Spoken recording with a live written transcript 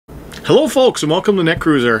Hello folks, and welcome to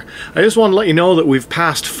Netcruzer. I just want to let you know that we've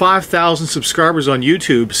passed 5,000 subscribers on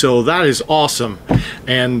YouTube, so that is awesome.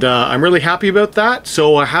 And I'm really happy about that,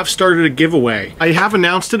 so I have started a giveaway. I have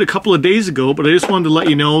announced it a couple of days ago, but I just wanted to let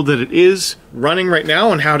you know that it is running right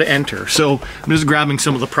now and how to enter. So I'm just grabbing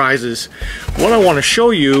some of the prizes. What I want to show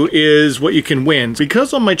you is what you can win.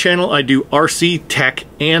 Because on my channel I do RC, tech,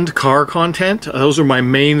 and car content, those are my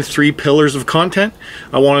main three pillars of content,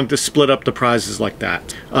 I wanted to split up the prizes like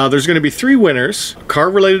that. There's going to be 3 winners. Car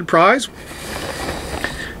related prize,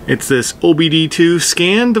 it's this OBD2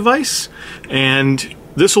 scan device, and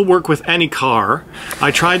this will work with any car.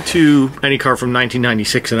 Any car from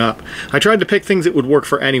 1996 and up. I tried to pick things that would work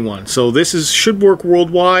for anyone. So this should work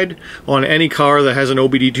worldwide on any car that has an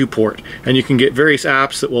OBD2 port. And you can get various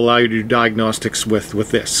apps that will allow you to do diagnostics with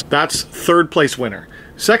this. That's 3rd place winner.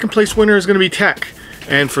 2nd place winner is going to be tech.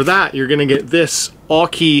 And for that, you're going to get this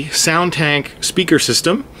Aukey Sound Tank speaker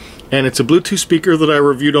system. And it's a Bluetooth speaker that I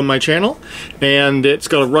reviewed on my channel, and it's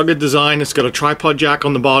got a rugged design, it's got a tripod jack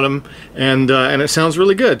on the bottom, and it sounds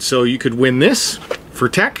really good. So you could win this for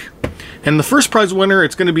tech. And the first prize winner,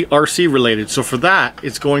 it's going to be RC related. So for that,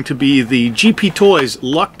 it's going to be the GP Toys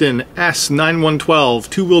Luckton S9112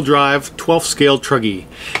 2-wheel drive 12th scale truggy.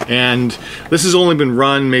 And this has only been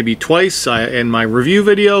run maybe twice in my review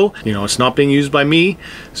video. You know, it's not being used by me,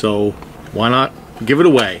 so why not give it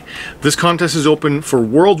away? This contest is open for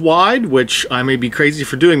worldwide, which I may be crazy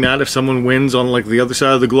for doing that. If someone wins on like the other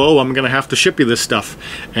side of the globe, I'm gonna have to ship you this stuff.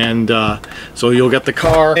 And so you'll get the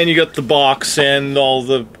car, and you get the box and all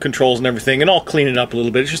the controls and everything, and I'll clean it up a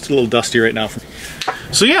little bit. It's just a little dusty right now.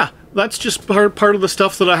 So yeah, that's just part of the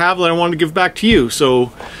stuff that I have that I wanted to give back to you.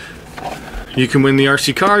 So you can win the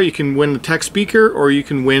RC car, you can win the tech speaker, or you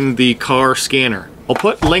can win the car scanner. I'll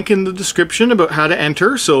put a link in the description about how to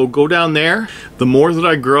enter, so go down there. The more that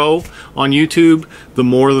I grow on YouTube, the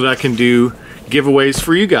more that I can do giveaways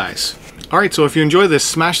for you guys. Alright, so if you enjoy this,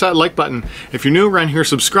 smash that like button. If you're new around here,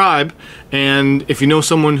 subscribe. And if you know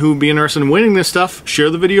someone who would be interested in winning this stuff, share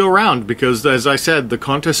the video around, because as I said, the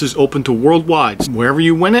contest is open to worldwide. Wherever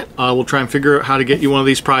you win it, I will try and figure out how to get you one of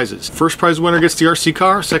these prizes. First prize winner gets the RC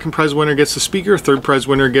car, 2nd prize winner gets the speaker, 3rd prize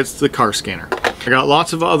winner gets the car scanner. I got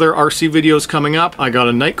lots of other RC videos coming up. I got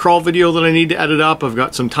a night crawl video that I need to edit up. I've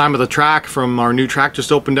got some time of the track from our new track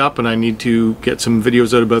just opened up, and I need to get some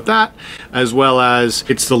videos out about that, as well as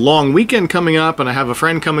it's the long weekend coming up, and I have a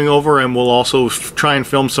friend coming over, and we'll also try and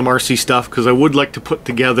film some RC stuff, because I would like to put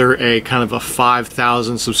together a kind of a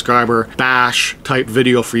 5,000 subscriber bash type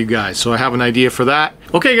video for you guys. So I have an idea for that.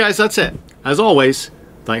 Okay guys, that's it. As always,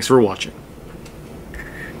 thanks for watching.